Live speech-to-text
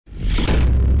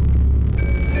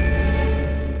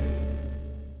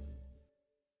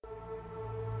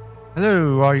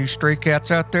Hello, all you stray cats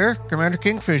out there. Commander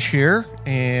Kingfish here,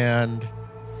 and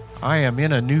I am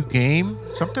in a new game.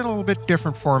 Something a little bit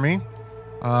different for me.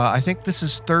 I think this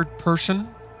is third person,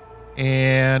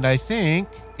 and I think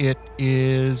it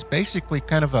is basically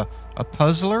kind of a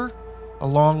puzzler,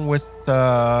 along with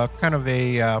kind of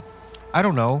a, I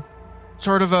don't know,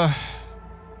 sort of a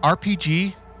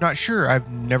RPG. Not sure. I've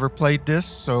never played this,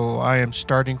 so I am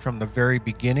starting from the very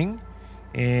beginning.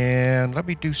 And let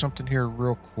me do something here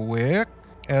real quick.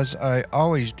 As I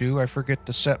always do, I forget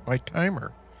to set my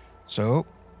timer. So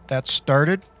that's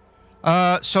started.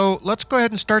 So let's go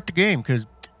ahead and start the game, because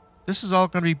this is all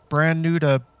going to be brand new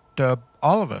to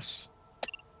all of us.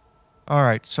 All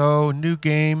right, so new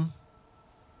game.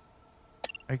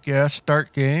 I guess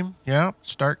start game. Yeah,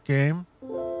 start game.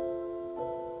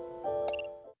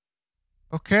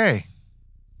 Okay.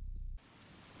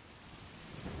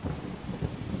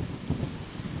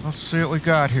 Let's see what we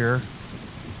got here.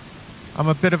 I'm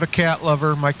a bit of a cat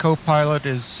lover. My co-pilot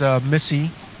is Missy,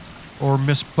 or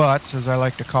Miss Butts, as I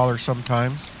like to call her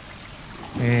sometimes.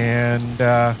 And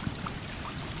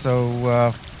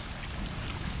so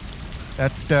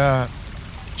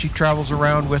she travels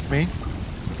around with me.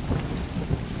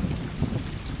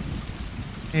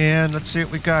 And let's see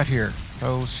what we got here.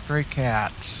 So, stray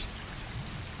cats.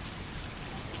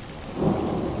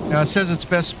 Now, it says it's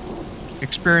best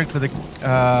experience with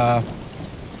a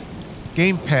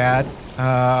gamepad.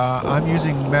 I'm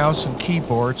using mouse and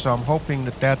keyboard, so I'm hoping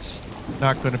that that's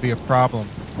not going to be a problem.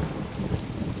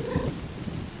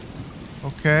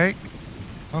 Okay.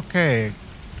 Okay.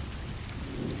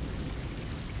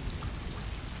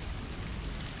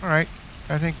 Alright.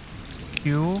 I think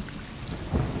Q.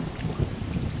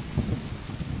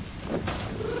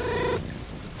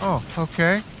 Oh,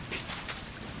 okay.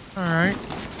 Alright.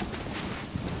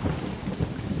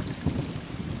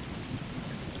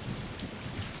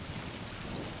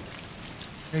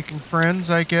 Making friends,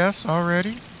 I guess,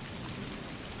 already.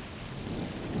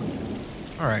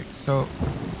 Alright, so...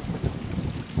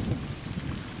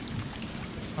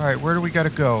 Alright, where do we gotta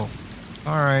go?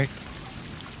 Alright.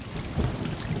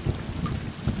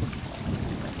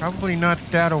 Probably not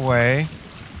that away.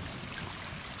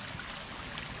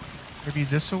 Maybe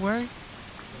this away?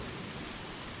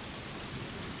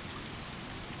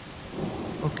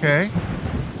 Okay.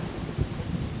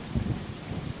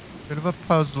 Bit of a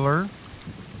puzzler.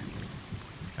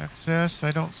 Access,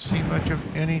 I don't see much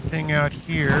of anything out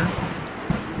here.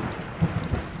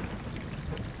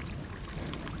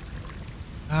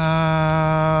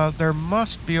 There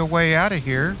must be a way out of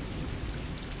here.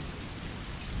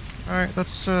 Alright,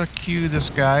 let's cue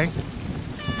this guy.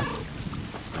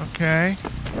 Okay.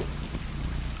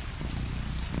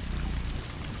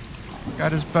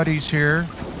 Got his buddies here.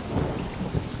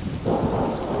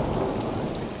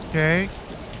 Okay.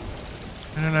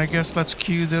 And then I guess let's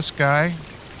cue this guy.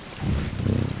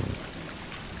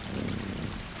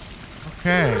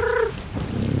 Okay.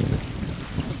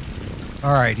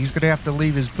 Alright, he's going to have to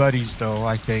leave his buddies, though,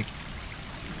 I think.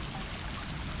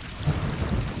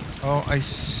 Oh, I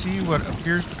see what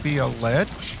appears to be a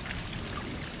ledge.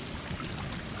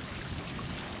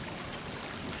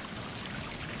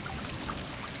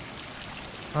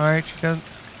 Alright, she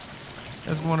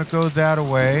doesn't want to go that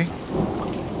way.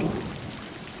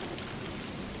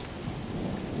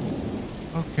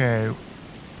 Okay.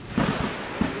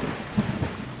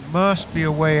 Must be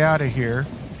a way out of here.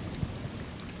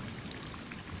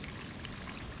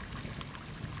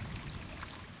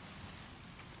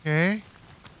 Okay.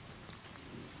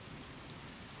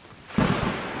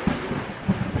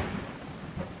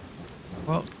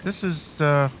 Well, this is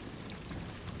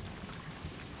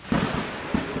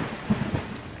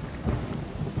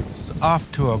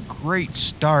off to a great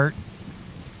start.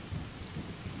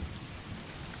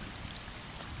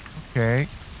 Okay.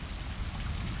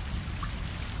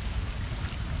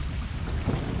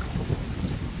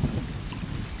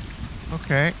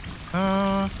 Okay.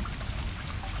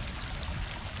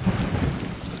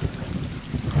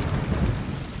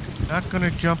 Not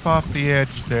gonna jump off the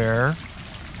edge there.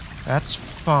 That's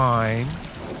fine.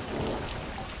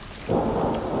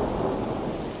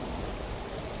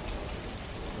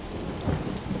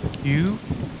 You.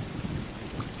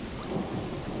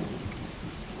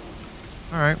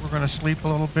 Alright, we're gonna sleep a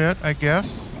little bit, I guess.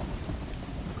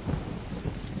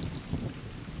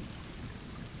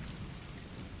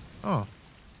 Oh.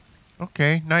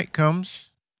 Okay, night comes.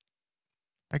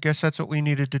 I guess that's what we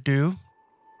needed to do.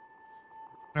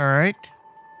 Alright.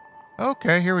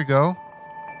 Okay, here we go.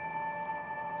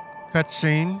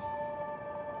 Cutscene.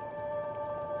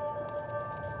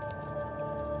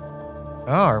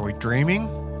 Oh, are we dreaming?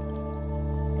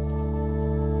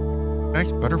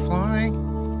 Nice butterfly.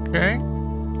 Okay.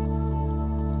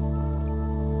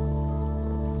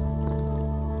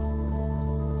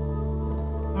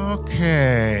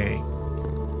 Okay.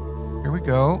 Here we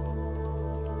go.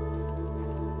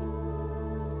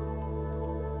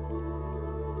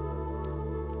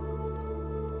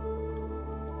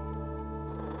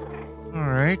 All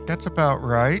right, that's about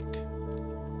right.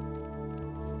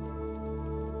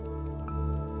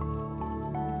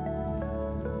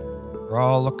 We're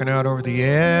all looking out over the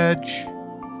edge.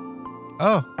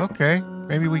 Oh, okay.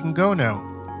 Maybe we can go now.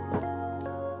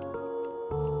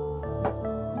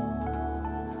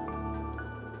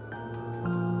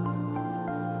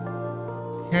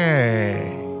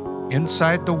 Okay.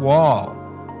 Inside the wall.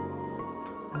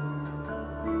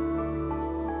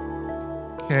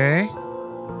 Okay.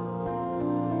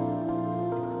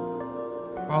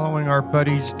 Following our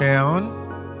buddies down.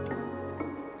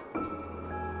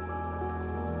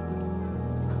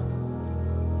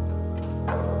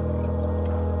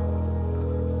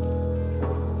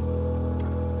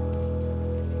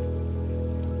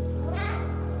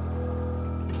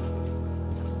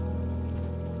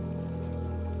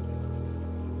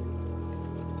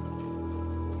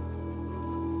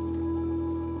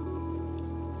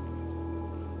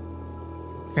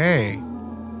 Okay.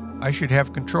 I should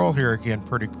have control here again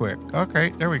pretty quick. Okay,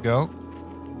 there we go.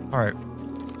 Alright.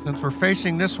 Since we're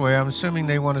facing this way, I'm assuming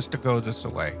they want us to go this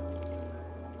way.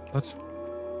 Let's...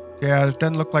 Yeah, it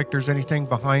doesn't look like there's anything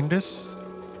behind us.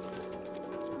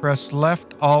 Press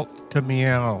left alt to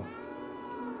meow.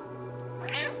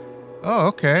 Oh,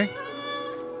 okay.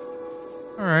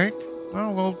 Alright.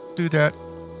 Well, we'll do that.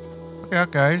 Look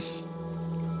out, guys.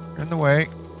 You're in the way.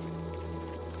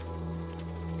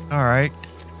 Alright.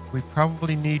 We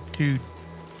probably need to...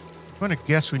 I'm going to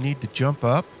guess we need to jump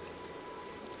up.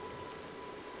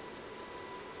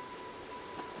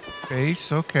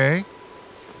 Base, okay.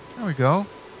 There we go.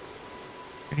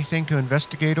 Anything to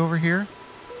investigate over here?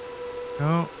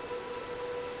 No.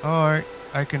 Alright,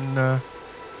 I can,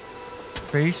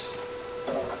 base,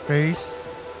 base,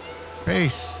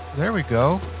 base. There we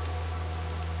go.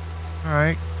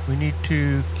 Alright, we need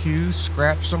to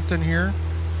scratch something here.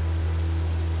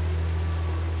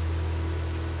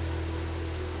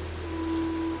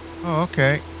 Oh,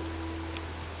 okay.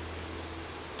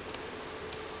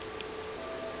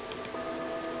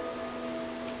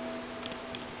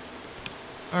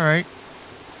 All right.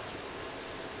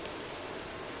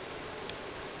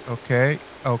 Okay.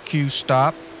 Oh, Q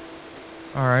stop.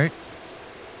 All right.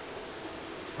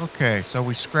 Okay, so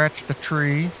we scratched the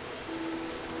tree.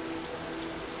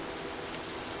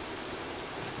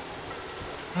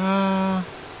 All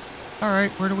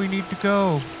right, where do we need to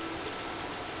go?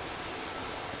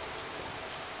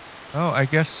 Oh, I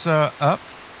guess, up.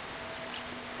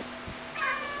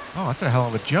 Oh, that's a hell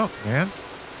of a jump, man.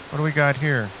 What do we got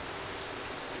here?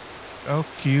 Oh,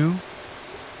 Q.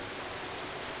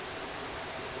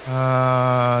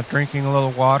 Drinking a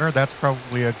little water. That's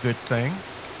probably a good thing.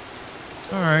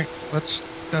 Alright,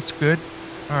 that's good.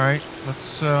 Alright,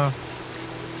 let's,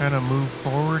 kind of move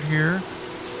forward here.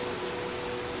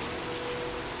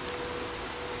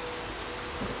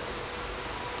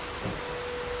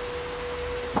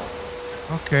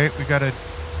 Okay, we got a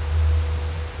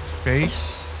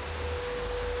base.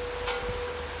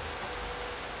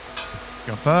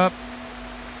 Jump up.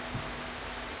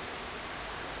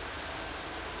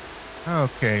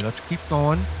 Okay, let's keep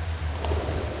going.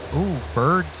 Ooh,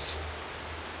 birds.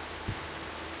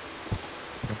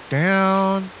 Jump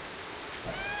down.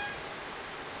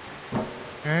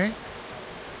 Okay.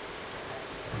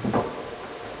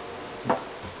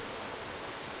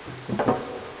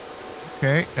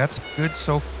 Okay, that's good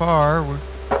so far.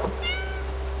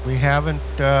 We haven't,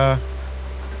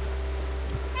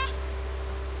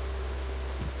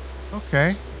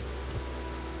 okay.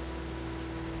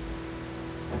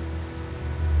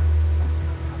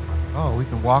 Oh, we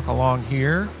can walk along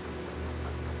here.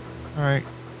 All right.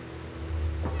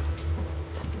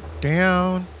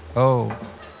 Down. Oh,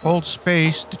 hold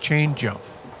space to chain jump.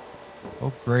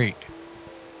 Oh, great.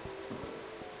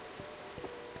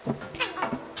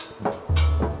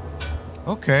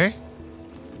 Okay.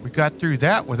 We got through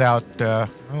that without, well,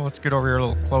 let's get over here a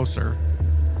little closer.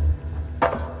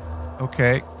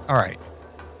 Okay. All right.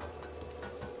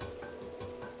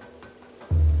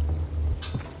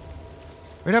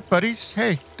 Wait up, buddies.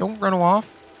 Hey, don't run off.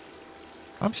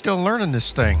 I'm still learning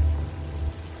this thing.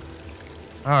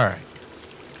 All right.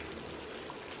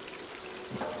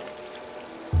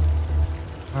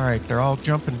 All right, they're all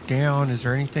jumping down. Is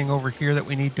there anything over here that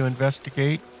we need to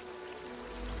investigate?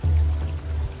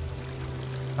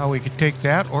 Oh, we could take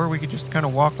that, or we could just kind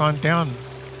of walk on down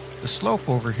the slope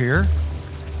over here.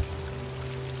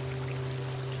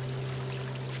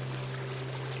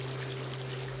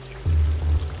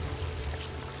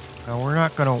 Now we're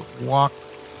not going to walk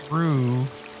through.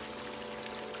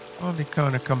 Well, they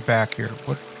kind of come back here.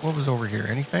 What was over here?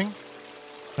 Anything?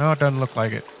 No, it doesn't look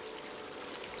like it.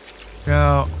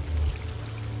 Now,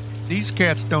 these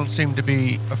cats don't seem to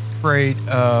be afraid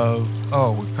of...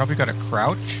 Oh, we probably got to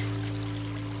crouch.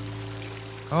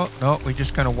 Oh, no, we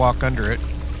just kind of walk under it.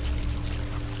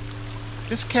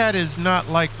 This cat is not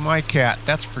like my cat,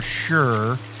 that's for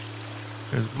sure.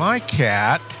 Because my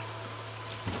cat...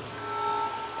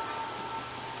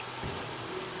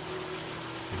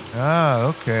 Ah,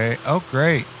 okay. Oh,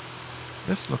 great.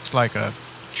 This looks like a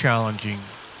challenging...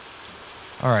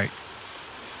 Alright.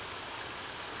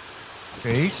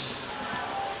 Base.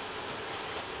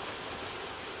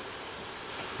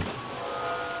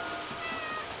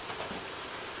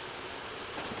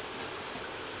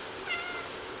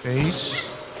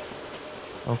 Base.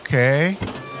 Okay.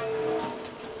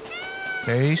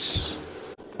 Base.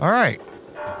 Alright.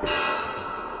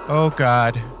 Oh,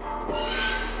 God.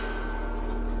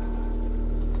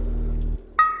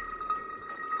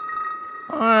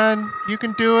 Come on. You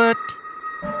can do it.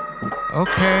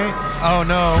 Okay. Oh,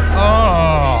 no.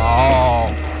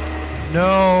 Oh.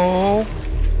 No.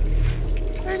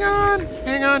 Hang on.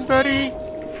 Hang on, buddy.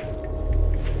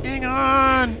 Hang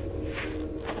on.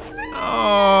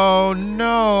 Oh,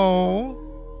 no.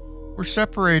 We're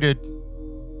separated.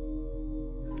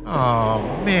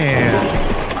 Oh, man.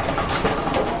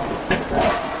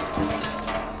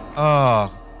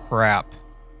 Oh, crap.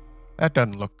 That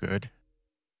doesn't look good.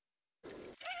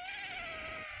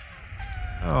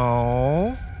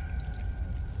 Oh.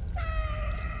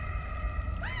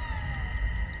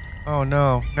 Oh,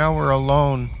 no. Now we're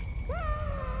alone.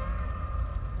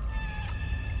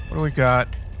 What do we got?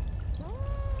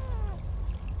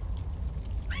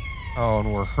 Oh,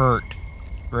 and we're hurt.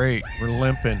 Great. We're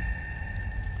limping.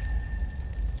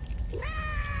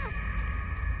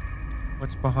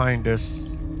 What's behind us?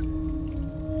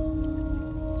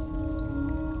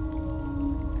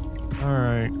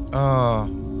 Alright. Oh.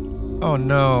 Oh,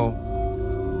 no.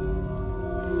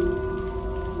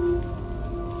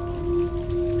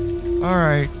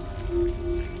 Alright.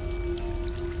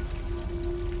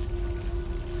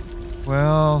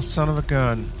 Well, son of a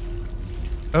gun.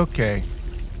 Okay.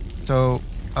 So,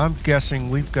 I'm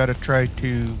guessing we've got to try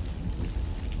to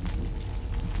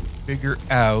figure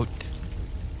out...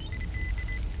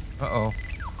 Uh-oh.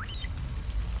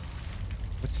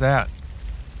 What's that?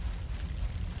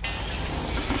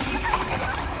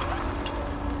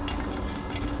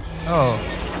 Oh.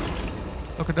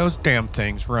 Look at those damn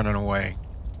things running away.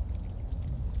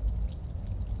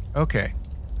 Okay.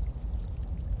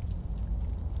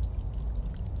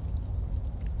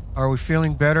 Are we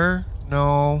feeling better?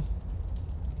 No.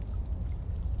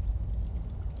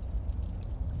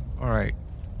 Alright.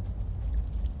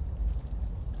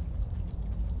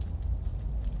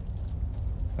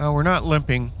 Oh, we're not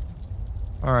limping.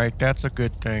 Alright, that's a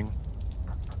good thing.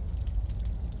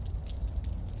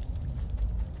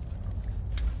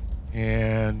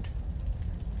 And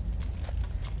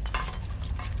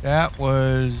that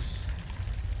was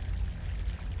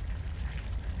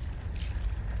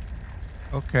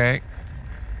okay.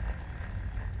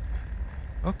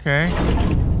 Okay.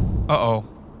 Uh-oh.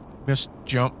 Missed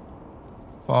jump.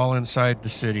 Fall inside the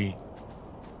city.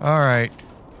 Alright.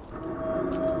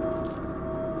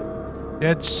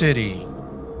 Dead city.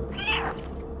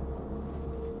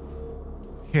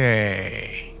 Okay.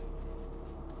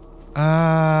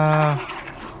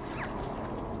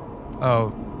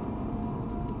 Oh.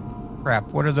 Crap,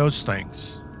 what are those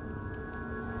things?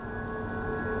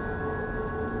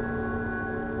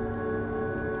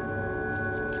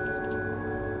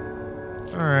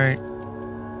 Alright.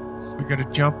 So we gotta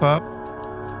jump up.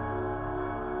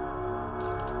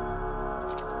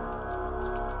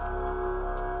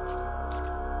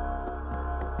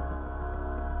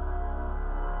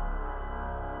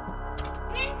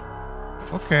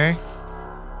 Okay.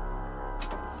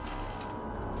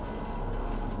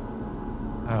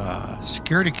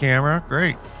 Security camera,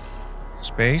 great.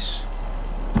 Space.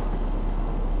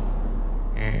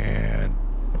 And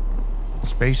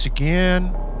space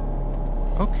again.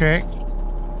 Okay.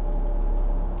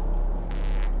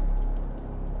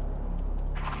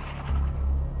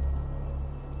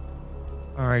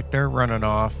 Alright, they're running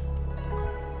off.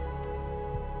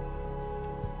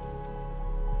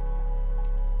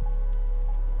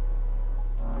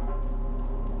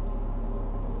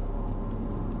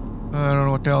 I don't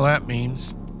know what the hell that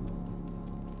means.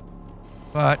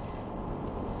 But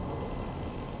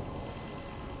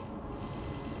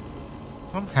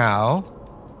Somehow.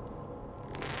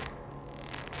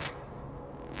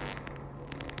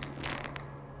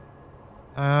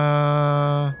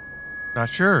 Not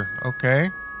sure.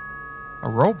 Okay. A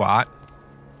robot.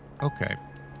 Okay.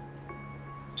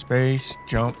 Space,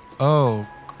 jump. Oh,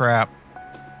 crap.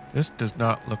 This does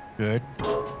not look good.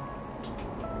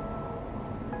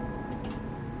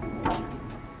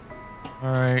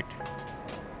 Alright.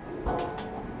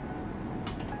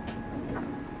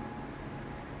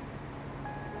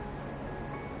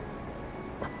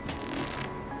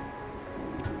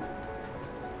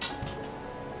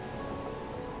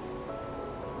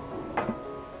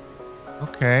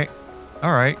 Okay.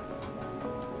 Alright.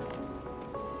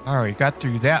 Alright, got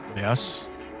through that mess.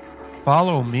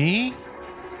 Follow me?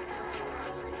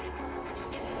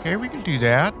 Okay, we can do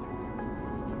that.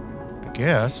 I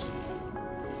guess.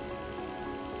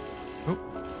 Oh.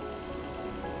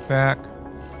 Back.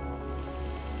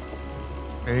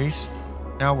 Base.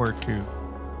 Now where to?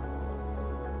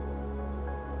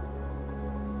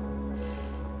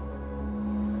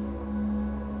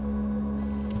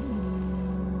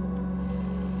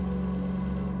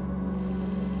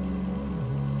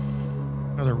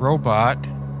 Another robot.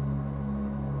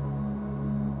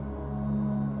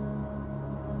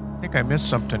 I think I missed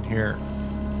something here.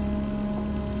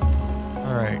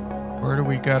 Alright, where do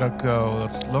we gotta go?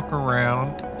 Let's look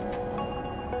around.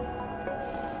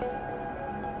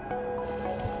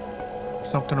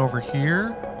 Something over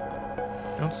here?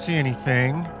 Don't see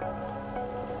anything.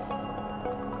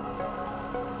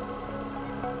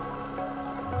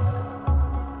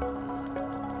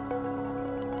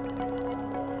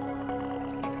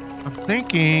 I'm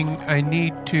thinking I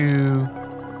need to...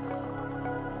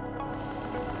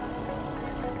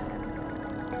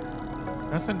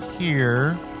 Nothing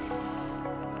here.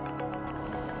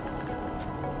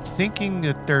 I'm thinking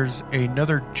that there's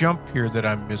another jump here that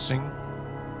I'm missing.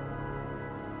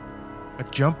 A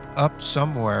jump up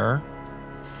somewhere.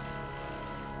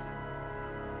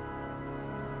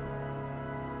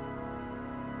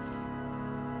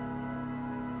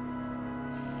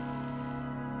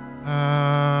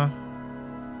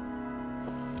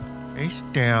 Face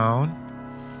down.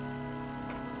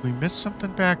 We missed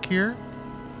something back here?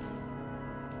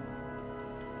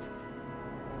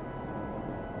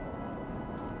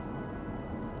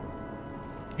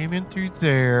 Came in through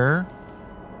there.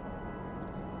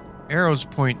 Arrows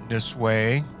pointing this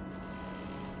way.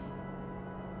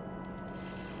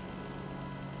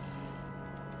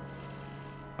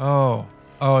 Oh.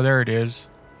 Oh, there it is.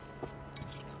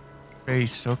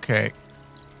 Base, okay.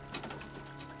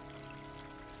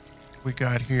 We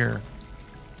got here.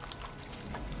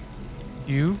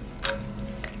 You?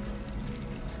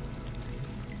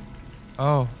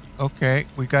 Oh, okay.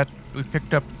 We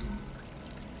picked up...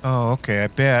 Oh, okay, I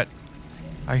bet.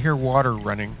 I hear water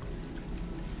running.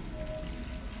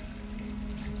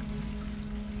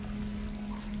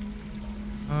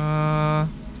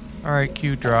 Alright,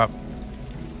 Q drop.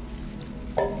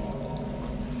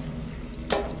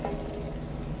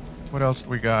 What else do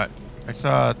we got? I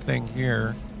saw a thing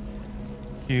here.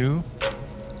 Q.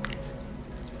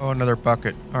 Oh, another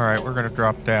bucket. Alright, we're gonna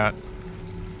drop that.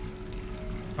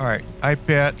 Alright, I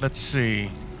bet, let's see.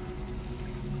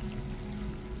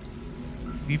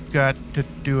 We've got to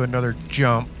do another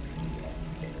jump.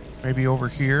 Maybe over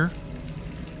here.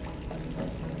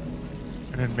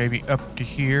 And then maybe up to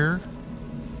here.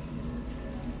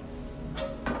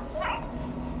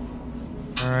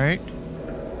 Alright.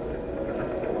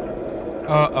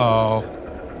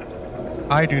 Uh-oh.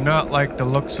 I do not like the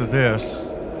looks of this.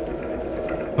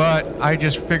 But I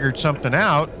just figured something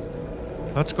out.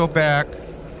 Let's go back.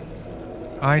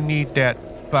 I need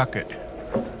that bucket.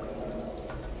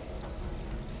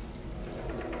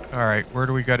 Alright, where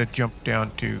do we gotta jump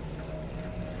down to?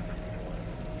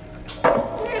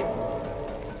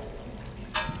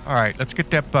 Alright, let's get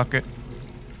that bucket.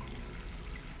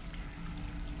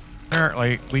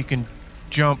 Apparently, we can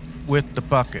jump with the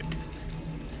bucket.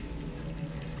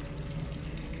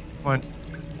 One.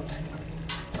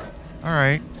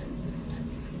 Alright.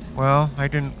 Well, I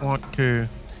didn't want to...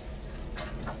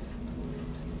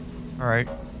 Alright.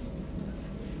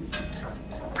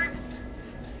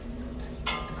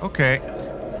 Okay.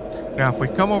 Now, if we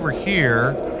come over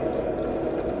here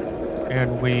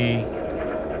and we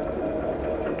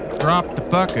drop the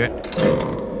bucket...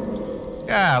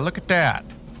 Yeah, look at that.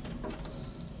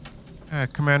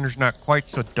 Commander's not quite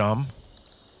so dumb.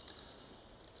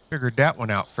 Figured that one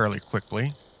out fairly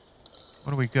quickly.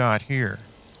 What do we got here?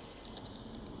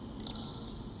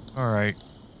 Alright.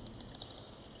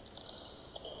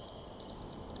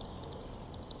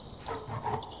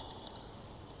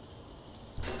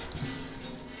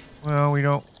 Well, we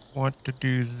don't want to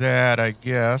do that, I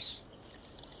guess.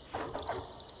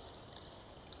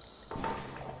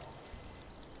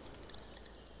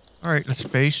 All right, let's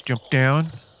base, jump down.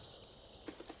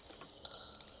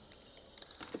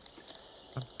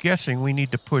 I'm guessing we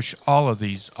need to push all of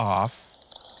these off.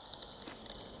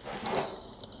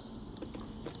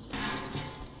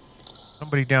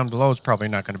 Somebody down below is probably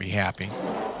not going to be happy.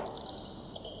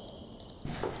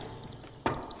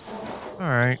 All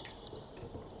right.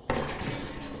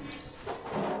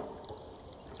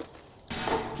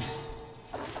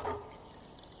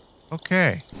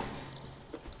 Okay.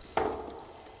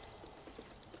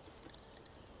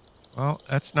 Well,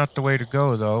 that's not the way to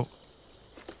go, though.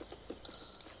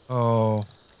 Oh,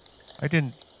 I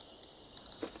didn't...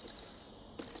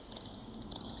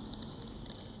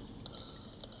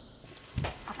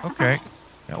 Okay,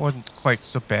 that wasn't quite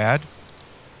so bad.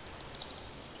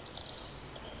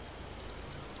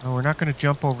 Oh, we're not going to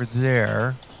jump over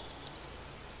there.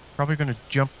 Probably going to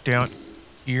jump down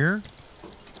here.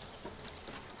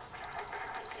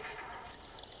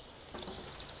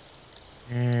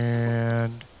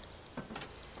 And...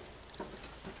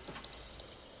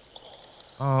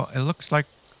 oh, it looks like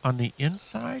on the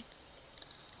inside?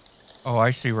 Oh, I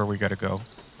see where we got to go. All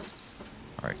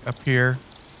right, up here.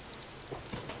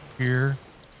 Here.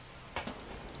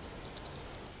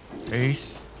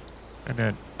 Base. And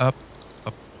then up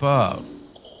above.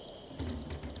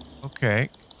 Okay.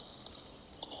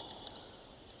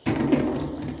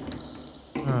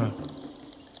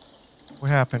 What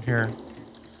happened here?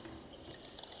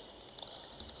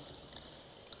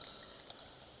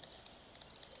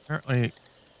 Apparently,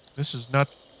 this is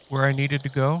not where I needed to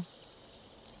go.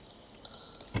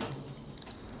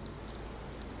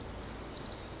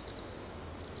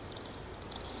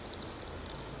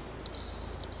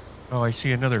 Oh, I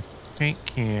see another paint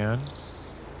can.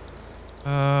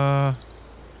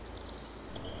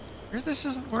 Here, this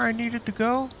isn't where I needed to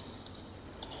go?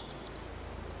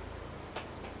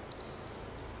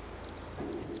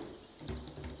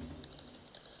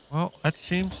 Well, that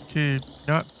seems to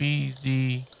not be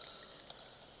the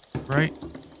right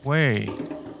way.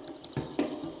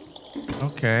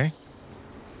 Okay.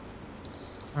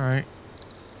 Alright.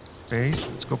 Base,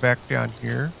 let's go back down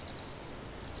here.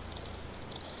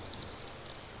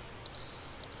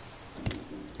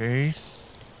 Base.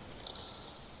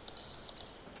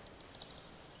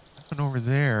 Nothing over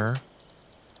there.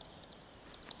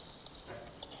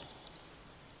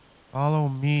 Follow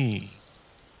me.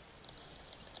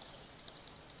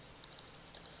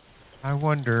 I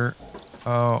wonder...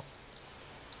 oh...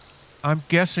 I'm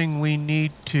guessing we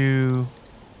need to...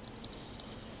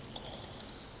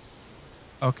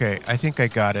 okay, I think I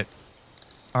got it.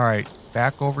 Alright,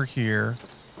 back over here.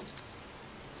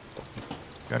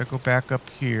 Gotta go back up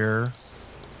here.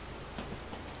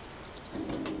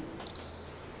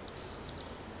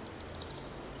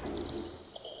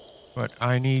 But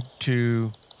I need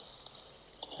to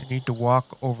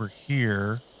walk over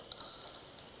here.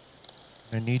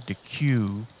 I need to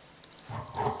queue.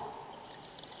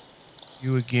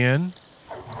 You again?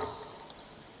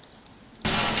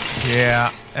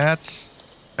 Yeah, that's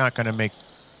not gonna make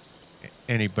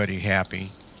anybody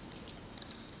happy.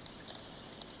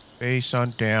 Base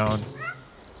on down.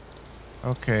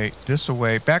 Okay, this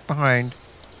away. Back behind.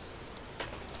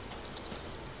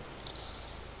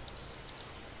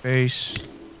 Base.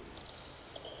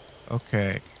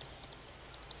 Okay.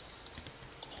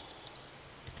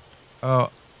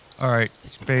 Oh, alright.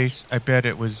 Space. I bet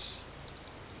it was...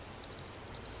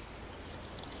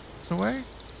 this away?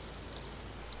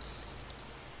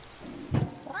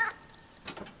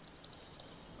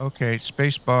 Okay,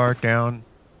 space bar down.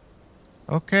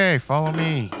 Okay, follow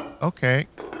me. Okay.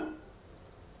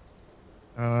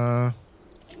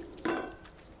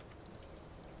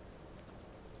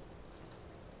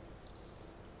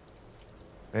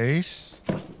 Base.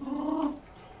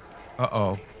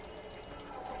 Uh-oh.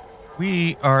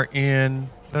 We are in...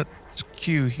 let's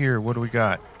queue here. What do we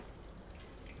got?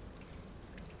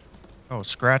 Oh,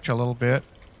 scratch a little bit.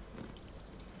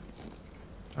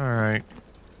 Alright.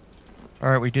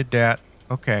 Alright, we did that.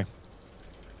 Okay.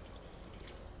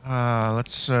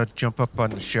 Let's jump up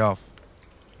on the shelf.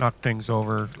 Knock things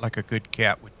over like a good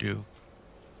cat would do.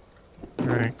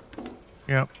 Alright.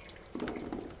 Yep.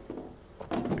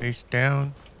 Face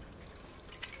down.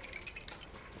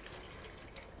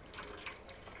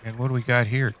 And what do we got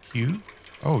here? Q?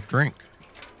 Oh, drink.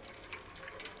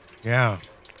 Yeah.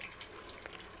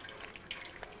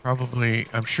 Probably,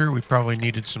 I'm sure we probably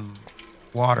needed some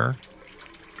water.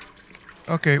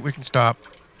 Okay, we can stop.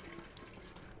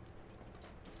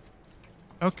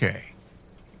 Okay.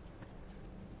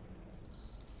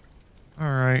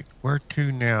 All right, where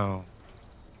to now?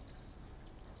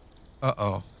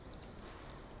 Uh-oh.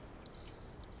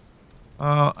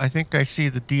 I think I see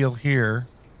the deal here.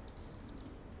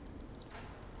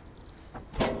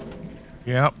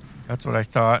 Yep, that's what I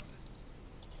thought.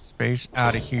 Space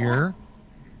out of here.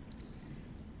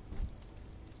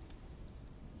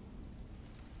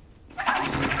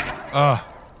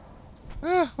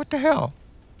 What the hell?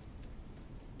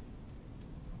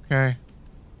 Okay.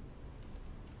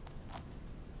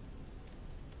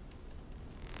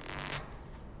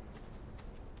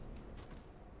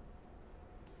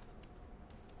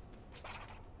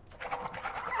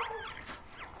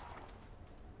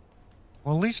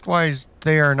 Well, leastwise,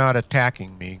 they are not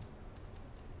attacking me.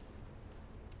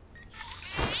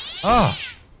 Oh,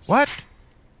 what?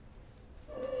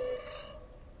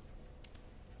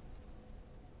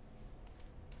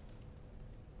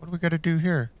 What do we got to do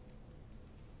here?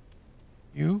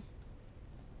 You?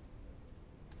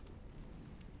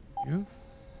 You?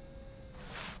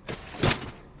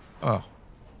 Oh.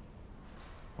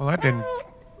 Well, that didn't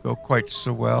go quite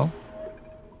so well.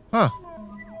 Huh.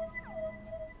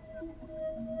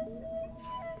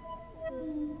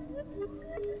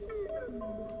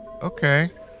 Okay.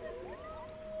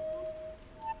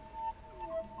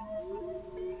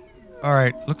 All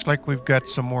right, looks like we've got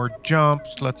some more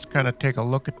jumps. Let's kind of take a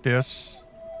look at this.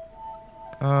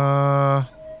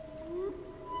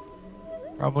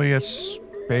 Probably a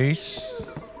space.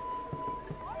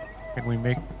 Can we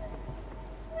make...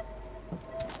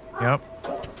 Yep.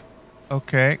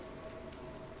 Okay.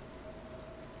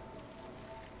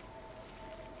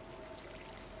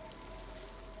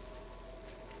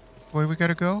 This the way we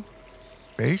gotta go?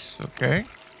 Space, okay.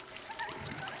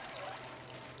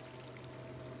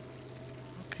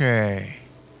 Okay.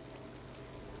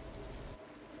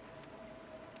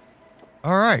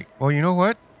 All right. Well, you know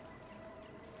what?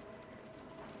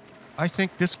 I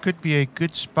think this could be a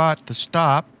good spot to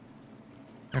stop.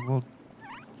 And we'll...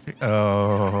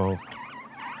 Oh.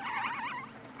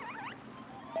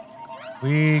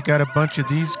 We got a bunch of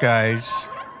these guys.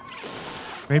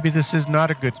 Maybe this is not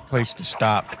a good place to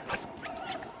stop.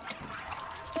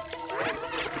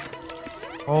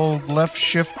 Hold left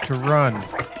shift to run.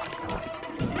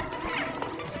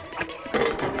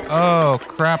 Oh,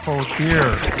 crap, oh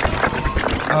dear.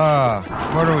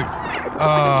 What are we...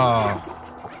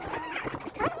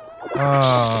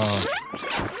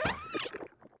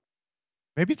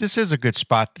 Maybe this is a good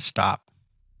spot to stop.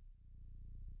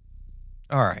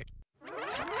 All right.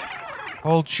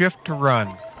 Hold shift to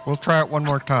run. We'll try it one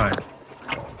more time.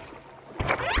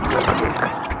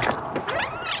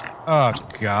 Oh,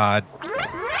 God.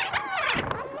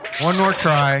 One more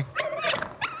try.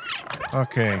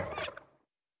 Okay.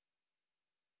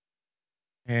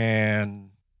 And...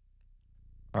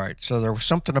 All right, so there was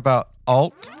something about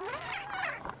Alt.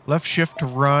 Left shift to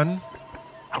run.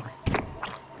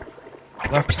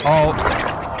 Left Alt.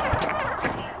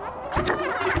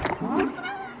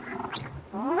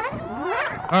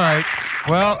 All right.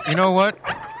 Well, you know what?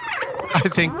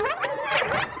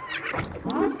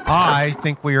 I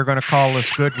think we are going to call this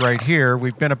good right here.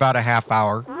 We've been about a half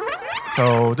hour.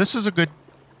 So this is a good...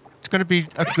 It's going to be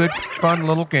a good, fun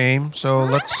little game. So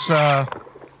let's...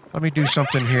 let me do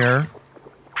something here.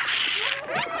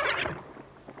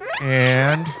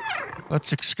 And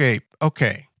let's escape.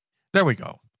 Okay. There we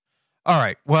go. All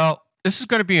right. Well, this is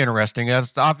going to be interesting.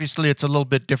 As obviously, it's a little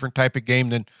bit different type of game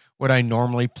than what I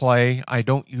normally play. I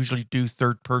don't usually do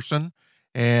third person,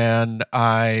 and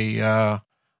I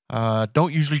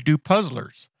don't usually do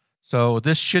puzzlers. So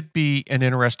this should be an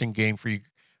interesting game for you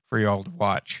all to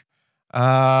watch.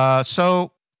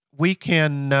 So we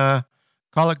can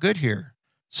call it good here.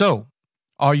 So,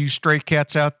 all you stray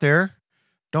cats out there,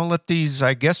 don't let these,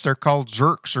 I guess they're called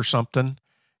Zerks or something,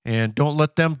 and don't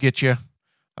let them get you.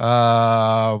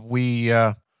 We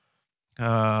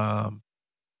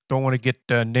don't want to get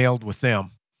nailed with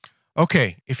them.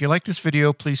 Okay, if you like this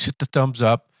video, please hit the thumbs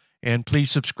up, and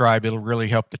please subscribe. It'll really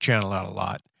help the channel out a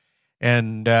lot.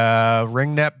 And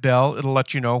ring that bell. It'll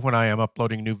let you know when I am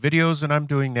uploading new videos, and I'm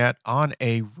doing that on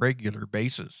a regular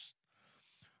basis.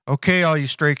 Okay, all you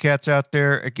stray cats out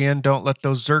there, again, don't let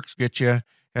those Zerks get you.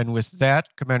 And with that,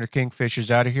 Commander Kingfish is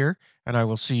out of here, and I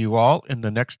will see you all in the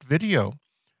next video.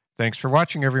 Thanks for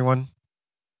watching, everyone.